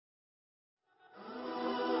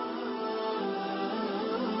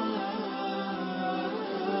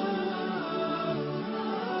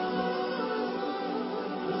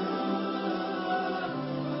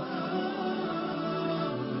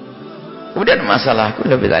Kemudian masalah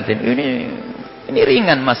kullu bid'atin ini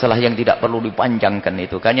ringan, masalah yang tidak perlu dipanjangkan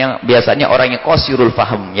itu kan, yang biasanya orangnya qasirul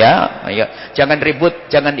faham ya. Jangan ribut,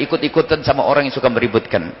 jangan ikut-ikutan sama orang yang suka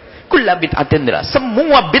meributkan. Kullu bid'atin,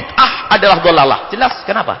 semua bid'ah adalah dhalalah. Jelas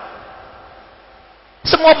kenapa?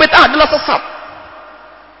 Semua bid'ah adalah sesat.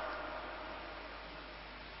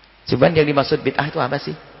 Cuman yang dimaksud bid'ah itu apa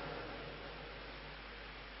sih?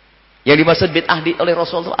 Yang dimaksud bid'ah oleh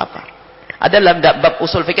Rasul itu apa? Ada dalam bab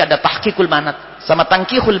usul fikih ada tahqiqul manat sama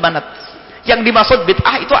tangkihul manat. Yang dimaksud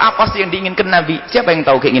bid'ah itu apa sih yang diinginkan Nabi? Siapa yang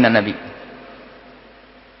tahu keinginan Nabi?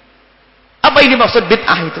 Apa yang dimaksud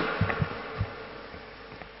bid'ah itu?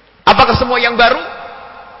 Apakah semua yang baru?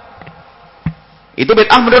 Itu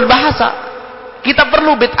bid'ah menurut bahasa. Kita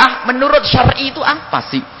perlu bid'ah menurut syar'i itu apa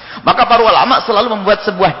sih? Maka para ulama selalu membuat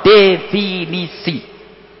sebuah definisi.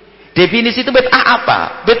 Definisi itu bid'ah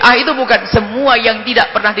apa? Bid'ah itu bukan semua yang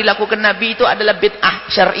tidak pernah dilakukan Nabi itu adalah bid'ah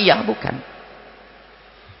syariah, bukan.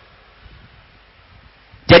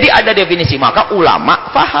 Jadi ada definisi, maka ulama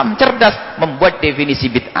faham, cerdas membuat definisi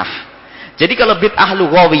bid'ah. Jadi kalau bid'ah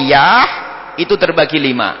lughawiyah itu terbagi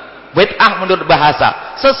 5. Bid'ah menurut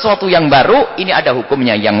bahasa, sesuatu yang baru, ini ada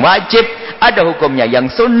hukumnya yang wajib, ada hukumnya yang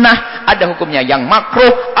sunnah, ada hukumnya yang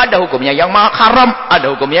makruh, ada hukumnya yang haram, ada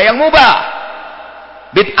hukumnya yang mubah.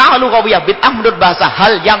 Bid'ah lughawiyah, bid'ah menurut bahasa,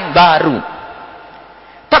 hal yang baru.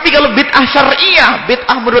 Tapi kalau bid'ah syariah,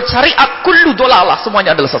 bid'ah menurut syariat, kullu dhalalah,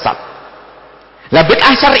 semuanya adalah sesat. Lah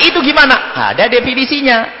bid'ah syar'i itu gimana? Ada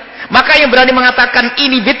definisinya. Maka yang berani mengatakan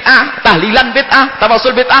ini bid'ah, tahlilan bid'ah,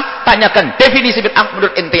 tawasul bid'ah, tanyakan definisi bid'ah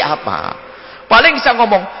menurut ente apa? Paling bisa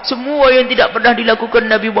ngomong, semua yang tidak pernah dilakukan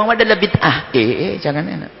Nabi Muhammad adalah bid'ah. Jangan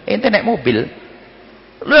enak. Ente naik mobil.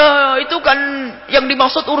 Lah itu kan yang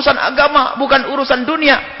dimaksud urusan agama, bukan urusan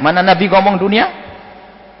dunia. Mana Nabi ngomong dunia?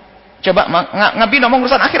 Coba Nabi ngomong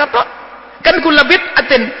urusan akhirat toh? Kan kullu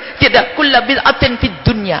bid'atin, tidak kullu bid'atin fid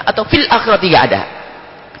dunya atau fil akhirat, tidak ada.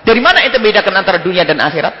 Dari mana itu bedakan antara dunia dan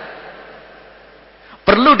akhirat?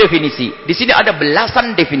 Perlu definisi. Di sini ada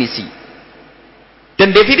belasan definisi. Dan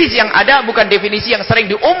definisi yang ada bukan definisi yang sering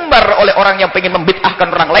diumbar oleh orang yang ingin membid'ahkan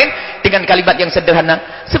orang lain dengan kalimat yang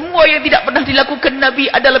sederhana. Semua yang tidak pernah dilakukan Nabi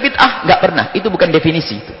adalah bid'ah. Enggak pernah. Itu bukan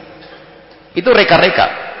definisi itu. Itu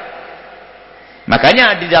reka-reka.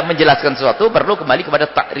 Makanya di dalam menjelaskan sesuatu perlu kembali kepada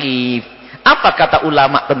takrif. Apa kata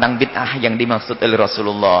ulama tentang bid'ah yang dimaksud oleh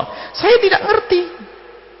Rasulullah? Saya tidak ngerti.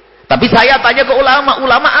 Tapi saya tanya ke ulama.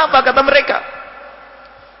 Ulama apa kata mereka?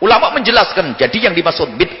 Ulama menjelaskan. Jadi yang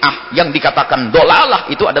dimaksud bid'ah, yang dikatakan dhalalah,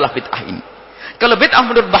 itu adalah bid'ah ini. Kalau bid'ah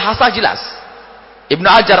menurut bahasa jelas. Ibnu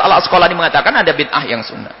Hajar al-Asqalani mengatakan ada bid'ah yang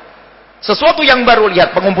sunnah. Sesuatu yang baru,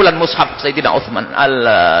 lihat pengumpulan mushaf Sayyidina Utsman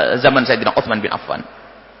zaman Sayyidina Utsman bin Affan.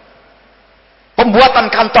 Pembuatan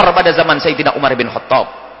kantor pada zaman Sayyidina Umar bin Khattab.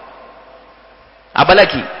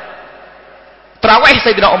 Apalagi tarawih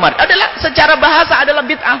Sayyidina Umar adalah secara bahasa adalah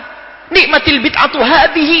bid'ah. Nikmatil bid'atu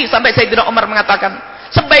hadhihi, sampai Sayyidina Umar mengatakan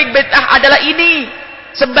sebaik bid'ah adalah ini,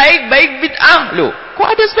 sebaik-baik bid'ah. Loh, kok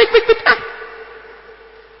ada sebaik-baik bid'ah?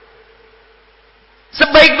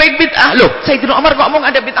 Sebaik-baik bid'ah. Loh, Sayyidina Umar kok ngomong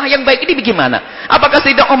ada bid'ah yang baik, ini bagaimana? Apakah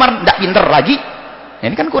Sayyidina Umar tidak pintar lagi?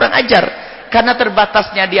 Ini kan kurang ajar. Karena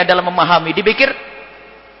terbatasnya dia dalam memahami, dipikir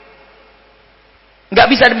nggak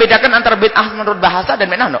bisa dibedakan antara bid'ah menurut bahasa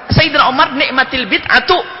dan bid'ah. Sayyidina Umar nikmatil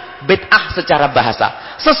bid'atu, bid'ah secara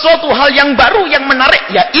bahasa. Sesuatu hal yang baru, yang menarik,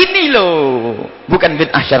 ya ini loh. Bukan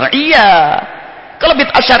bid'ah syariah. Kalau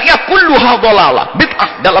bid'ah syariah, kulluha dhalalah.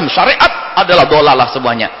 Bid'ah dalam syariat adalah dhalalah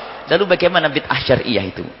semuanya. Lalu bagaimana bid'ah syariah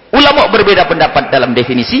itu? Ulama berbeda pendapat dalam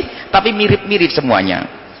definisi, tapi mirip-mirip semuanya.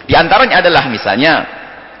 Di antaranya adalah misalnya,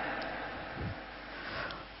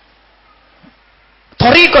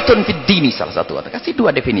 Thariqatun fid dini, salah satu. Kasih 2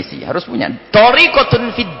 definisi, harus punya.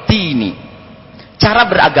 Thariqatun fid dini, cara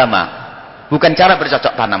beragama, bukan cara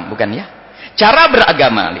bercocok tanam, bukan ya. Cara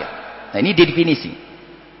beragama, lihat. Nah, ini definisi.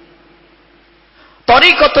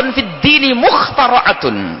 Thariqatun fid dini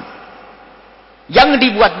mukhtara'atun, yang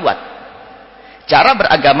dibuat-buat. Cara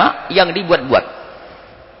beragama yang dibuat-buat.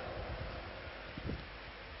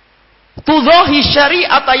 Tudhahi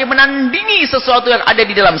syariat, yang menandingi sesuatu yang ada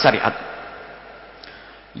di dalam syariat.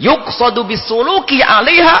 Yuqsadu bisuluki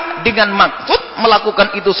 'alaiha, dengan maksud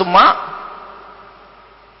melakukan itu semua.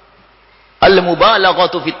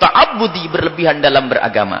 Al-mubalaghatu fi ta'abbudi, berlebihan dalam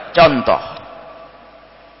beragama. Contoh,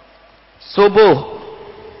 subuh,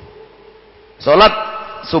 salat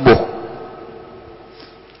subuh,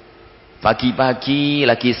 pagi-pagi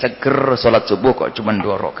lagi seger salat subuh kok cuma 2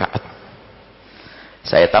 rakaat.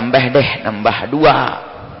 Saya tambah deh, nambah 2.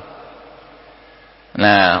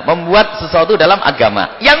 Nah, membuat sesuatu dalam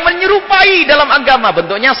agama yang menyerupai dalam agama,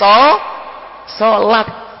 bentuknya salat.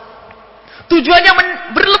 Tujuannya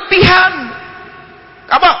berlebihan.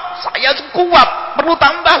 Apa? Saya kuat, perlu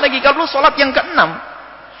tambah lagi kalau sholat yang ke-6.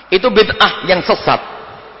 Itu bid'ah yang sesat.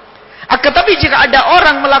 Tetapi jika ada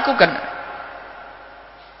orang melakukan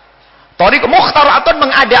thariq mukhtara'atun,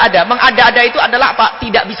 mengada-ada. Mengada-ada itu adalah apa?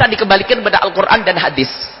 Tidak bisa dikembalikan kepada Al-Quran dan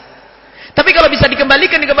hadis. Tapi kalau bisa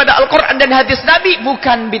dikembalikan kepada Al-Quran dan hadis Nabi,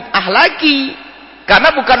 bukan bid'ah lagi.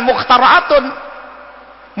 Karena bukan mukhtara'atun.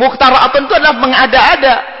 Mukhtara'atun itu adalah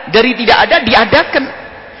mengada-ada. Dari tidak ada, diadakan.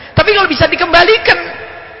 Tapi kalau bisa dikembalikan.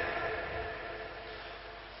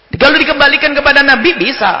 Kalau dikembalikan kepada Nabi,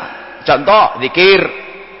 bisa. Contoh, zikir.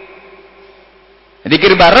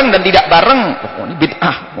 Zikir bareng dan tidak bareng. Oh, ini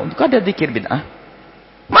bid'ah. Oh, itu ada zikir bid'ah.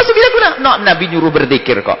 Masih bisa guna? No, Nabi nyuruh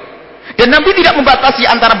berzikir kok. Dan Nabi tidak membatasi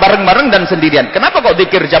antara bareng-bareng dan sendirian. Kenapa kok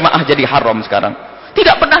zikir jamaah jadi haram sekarang?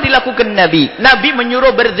 Tidak pernah dilakukan Nabi. Nabi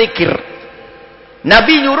menyuruh berzikir.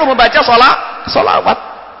 Nabi nyuruh membaca sholawat.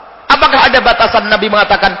 Apakah ada batasan Nabi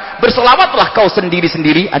mengatakan, bersolawatlah kau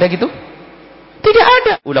sendiri-sendiri? Ada gitu? Tidak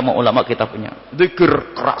ada. Ulama-ulama kita punya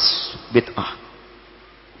zikir keras, bid'ah.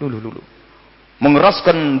 Dulu.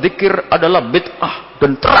 Mengeraskan zikir adalah bid'ah.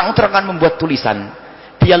 Dan terang-terangan membuat tulisan.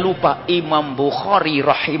 Dia lupa Imam Bukhari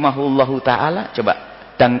rahimahullahu ta'ala. Coba,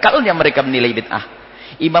 dangkalnya mereka menilai bid'ah.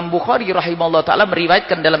 Imam Bukhari rahimahullahu ta'ala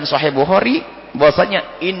meriwayatkan dalam Sahih Bukhari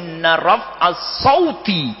bahwasanya inna raf'as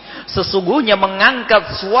sauti, sesungguhnya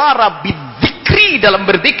mengangkat suara bidzikri dalam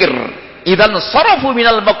berzikir, idzan sarafu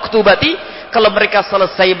minal maktubati, kalau mereka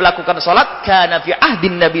selesai melakukan salat, kana fi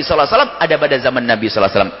ahdin Nabi sallallahu alaihi wasallam, ada pada zaman Nabi sallallahu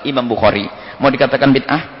alaihi wasallam. Imam Bukhari mau dikatakan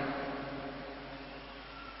bid'ah?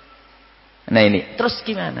 Nah ini, terus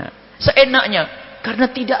gimana? Seenaknya, karena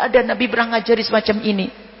tidak ada Nabi pernah ngajari semacam ini.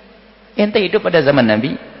 Ente hidup pada zaman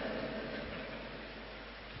Nabi.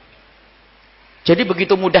 Jadi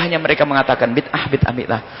begitu mudahnya mereka mengatakan bid'ah.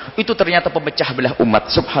 Itu ternyata pemecah belah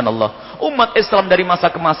umat. Subhanallah. Umat Islam dari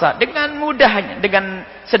masa ke masa dengan mudahnya, dengan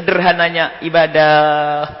sederhananya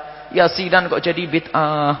ibadah. Yasinan kok jadi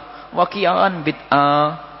bid'ah. Waqi'an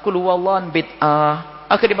bid'ah. Qul huwallahu bid'ah.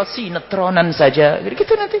 Akhirnya sinetronan saja. Jadi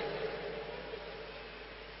gitu nanti.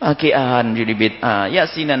 Waqi'an jadi bid'ah.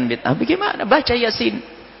 Yasinan bid'ah. Bagaimana baca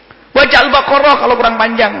Yasin? Baca Al-Baqarah kalau kurang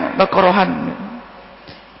panjang. Baqarahan.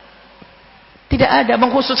 Tidak ada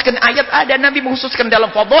mengkhususkan ayat, ada Nabi mengkhususkan dalam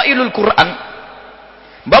Fadailul Quran.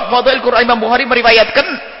 Bab Fadail Quran, Imam Bukhari meriwayatkan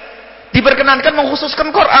diperkenankan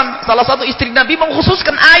mengkhususkan Quran. Salah satu istri Nabi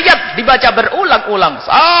mengkhususkan ayat, dibaca berulang-ulang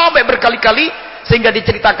sampai berkali-kali, sehingga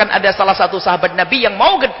diceritakan ada salah satu sahabat Nabi yang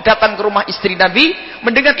mau datang ke rumah istri Nabi,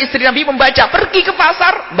 mendengar istri Nabi membaca, pergi ke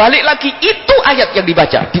pasar, balik lagi, itu ayat yang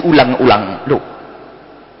dibaca, diulang-ulang. Loh,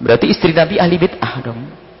 berarti istri Nabi ahli bid'ah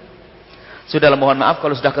dong. Sudahlah, mohon maaf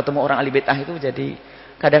kalau sudah ketemu orang ahli bid'ah itu jadi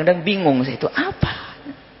kadang-kadang bingung, itu apa?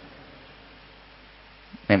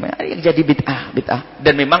 Memang ada yang jadi bid'ah.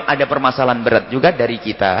 Dan memang ada permasalahan berat juga dari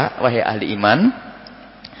kita, wahai ahli iman.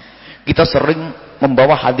 Kita sering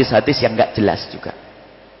membawa hadis-hadis yang enggak jelas juga.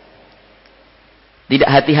 Tidak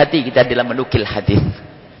hati-hati kita dalam menukil hadis.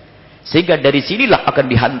 Sehingga dari sinilah akan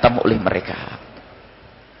dihantam oleh mereka.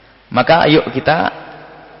 Maka ayo kita,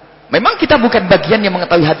 memang kita bukan bagian yang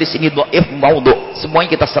mengetahui hadis ini dhaif, maudhu'.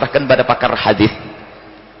 Semuanya kita serahkan pada pakar hadis.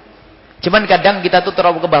 Cuman kadang kita tuh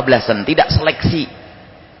terlalu kebablasan, tidak seleksi.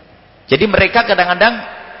 Jadi mereka kadang-kadang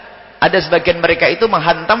ada sebagian mereka itu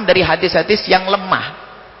menghantam dari hadis-hadis yang lemah.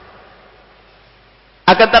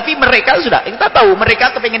 Akan tapi mereka sudah, kita tahu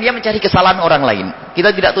mereka kepengen dia mencari kesalahan orang lain.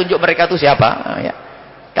 Kita tidak tunjuk mereka itu siapa. Ya.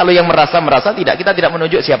 Kalau yang merasa tidak, kita tidak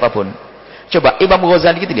menunjuk siapapun. Coba Imam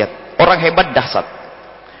Ghazali kita lihat, orang hebat dahsyat.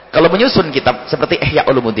 Kalau menyusun kitab seperti Ihya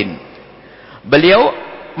Ulumuddin, beliau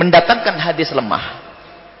mendatangkan hadis lemah.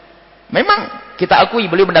 Memang kita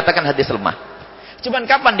akui beliau mendatangkan hadis lemah. Cuman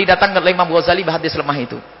kapan didatangkan oleh Imam Ghazali hadis lemah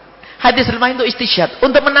itu? Hadis lemah itu istisyad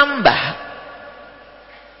untuk menambah.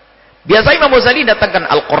 Biasa Imam Ghazali datangkan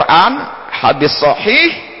Al-Quran, hadis sahih,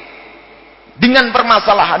 dengan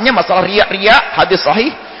permasalahannya, masalah riya, hadis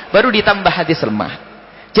sahih, baru ditambah hadis lemah.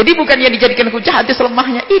 Jadi bukan yang dijadikan hujah hadis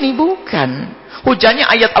lemahnya ini, bukan. Hujahnya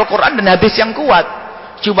ayat Al-Quran dan hadis yang kuat.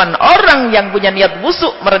 Cuman orang yang punya niat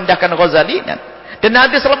busuk merendahkan Ghazali, dan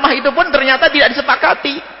hadis lemah itu pun ternyata tidak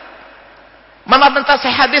disepakati. Malah mentasih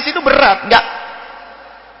hadis itu berat. Enggak.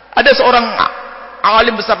 Ada seorang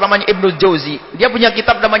alim besar namanya Ibnu Jauzi, dia punya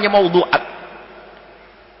kitab namanya Maudhu'at,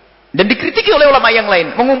 dan dikritiki oleh ulama yang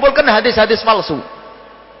lain, mengumpulkan hadis-hadis palsu.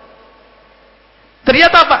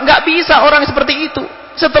 Ternyata apa? Enggak bisa orang seperti itu.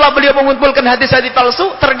 Setelah beliau mengumpulkan hadis-hadis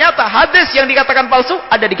palsu, ternyata hadis yang dikatakan palsu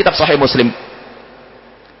ada di kitab Sahih Muslim.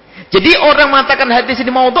 Jadi orang mengatakan hadis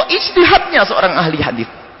ini maudhu', ijtihadnya seorang ahli hadis.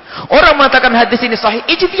 Orang mengatakan hadis ini sahih,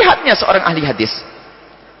 ijtihadnya seorang ahli hadis.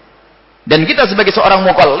 Dan kita sebagai seorang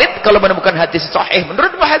muqallid, kalau menemukan hadis sahih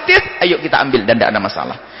menurut hadis, ayo kita ambil dan tidak ada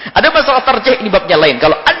masalah. Ada masalah tarjih, ini babnya lain.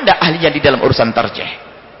 Kalau anda ahlinya di dalam urusan tarjih,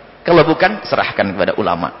 kalau bukan, serahkan kepada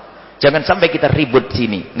ulama. Jangan sampai kita ribut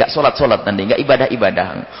sini, nggak sholat nanti, nggak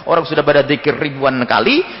ibadah. Orang sudah pada dzikir ribuan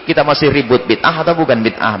kali, kita masih ribut bid'ah atau bukan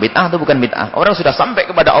bid'ah, bid'ah atau bukan bid'ah. Orang sudah sampai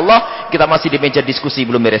kepada Allah, kita masih di meja diskusi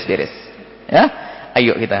belum beres-beres. Ya,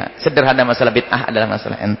 ayo kita sederhana, masalah bid'ah adalah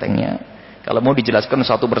masalah entengnya. Kalau mau dijelaskan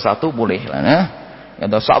satu persatu boleh lah, ya,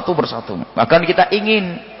 satu persatu. Bahkan kita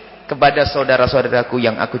ingin kepada saudara-saudaraku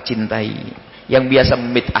yang aku cintai, yang biasa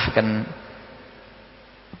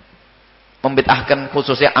membid'ahkan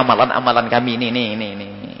khususnya amalan-amalan kami ini.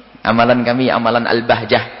 Amalan kami, amalan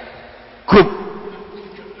Al-Bahjah Group.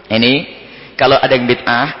 Ini kalau ada yang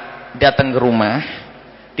bid'ah, datang ke rumah,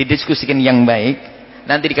 didiskusikan yang baik,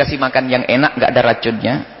 nanti dikasih makan yang enak, nggak ada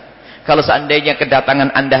racunnya. Kalau seandainya kedatangan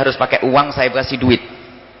Anda harus pakai uang, saya kasih duit.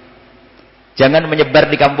 Jangan menyebar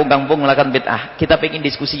di kampung-kampung melakukan bid'ah. Kita pengen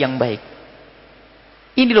diskusi yang baik.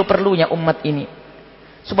 Ini loh perlunya umat ini.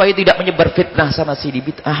 Supaya tidak menyebar fitnah sana sini,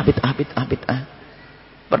 bid'ah.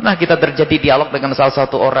 Pernah kita terjadi dialog dengan salah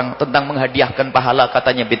satu orang tentang menghadiahkan pahala,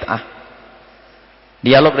 katanya bid'ah.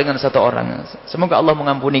 Dialog dengan satu orang. Semoga Allah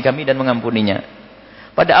mengampuni kami dan mengampuninya.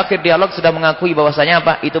 Pada akhir dialog sudah mengakui bahwasanya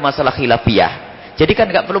apa? Itu masalah khilafiyah. Jadi kan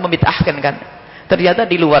nggak perlu membid'ahkan kan. Ternyata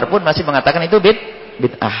di luar pun masih mengatakan itu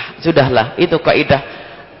bid'ah. Sudahlah, itu kaidah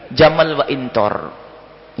jamal wa intor.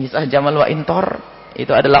 Kisah jamal wa intor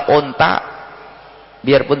itu adalah onta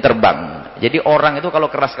biarpun terbang. Jadi orang itu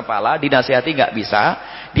kalau keras kepala, dinasihati nggak bisa,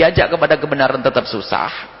 diajak kepada kebenaran tetap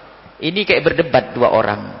susah. Ini kayak berdebat dua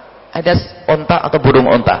orang. Ada onta atau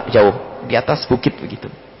burung onta jauh di atas bukit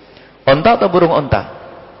begitu. Onta atau burung onta?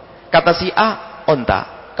 Kata si A,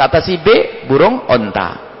 onta. Kata si B, burung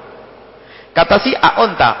onta. Kata si A,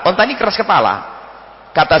 onta. Onta ini keras kepala.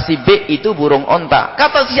 Kata si B, itu burung onta.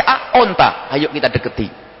 Kata si A, onta. Ayo kita deketi.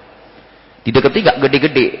 Dideketi nggak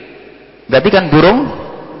gede-gede. Berarti kan burung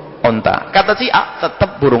onta. Kata si A,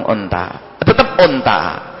 tetap burung onta. Tetap onta.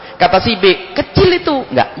 Kata si B, kecil itu.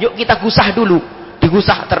 Enggak, yuk kita gusah dulu.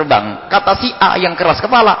 Digusah terbang. Kata si A yang keras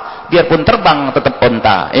kepala, biarpun terbang tetap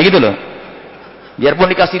onta. Ya gitu loh.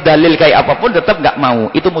 Biarpun dikasih dalil kayak apapun tetap nggak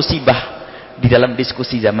mau. Itu musibah di dalam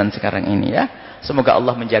diskusi zaman sekarang ini ya. Semoga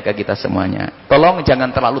Allah menjaga kita semuanya. Tolong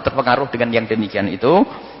jangan terlalu terpengaruh dengan yang demikian itu.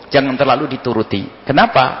 Jangan terlalu dituruti.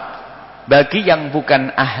 Kenapa? Bagi yang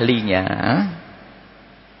bukan ahlinya,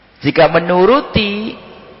 jika menuruti,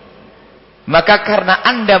 maka karena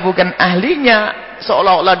Anda bukan ahlinya,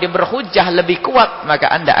 seolah-olah dia berhujjah lebih kuat,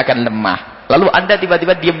 maka Anda akan lemah. Lalu Anda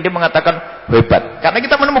tiba-tiba diam-diam mengatakan hebat. Karena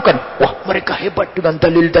kita menemukan, wah mereka hebat dengan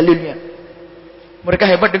dalil-dalilnya. Mereka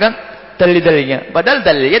hebat dengan dalil-dalilnya. Padahal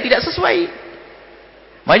dalilnya tidak sesuai.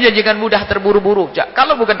 Makanya jangan mudah terburu-buru.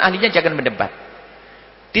 Kalau bukan ahlinya jangan mendebat.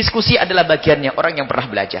 Diskusi adalah bagiannya orang yang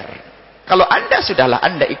pernah belajar. Kalau Anda sudahlah,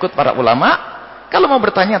 Anda ikut para ulama. Kalau mau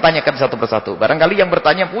bertanya, tanyakan satu persatu. Barangkali yang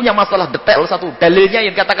bertanya punya masalah detail satu. Dalilnya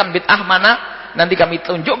yang katakan bid'ah mana? Nanti kami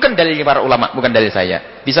tunjukkan dalilnya para ulama, bukan dalil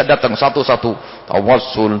saya. Bisa datang satu-satu.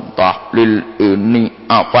 Tawassul, tahlil, ini,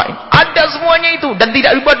 apa. Ada semuanya itu. Dan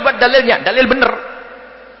tidak dibuat-buat dalilnya. Dalil benar.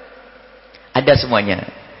 Ada semuanya.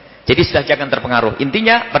 Jadi sudah jangan terpengaruh.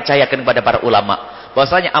 Intinya, percayakan kepada para ulama.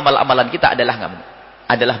 Bahwasanya amal-amalan kita adalah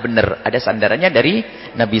benar. Ada sandarannya dari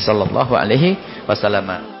Nabi Sallallahu Alaihi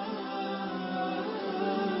Wasallam.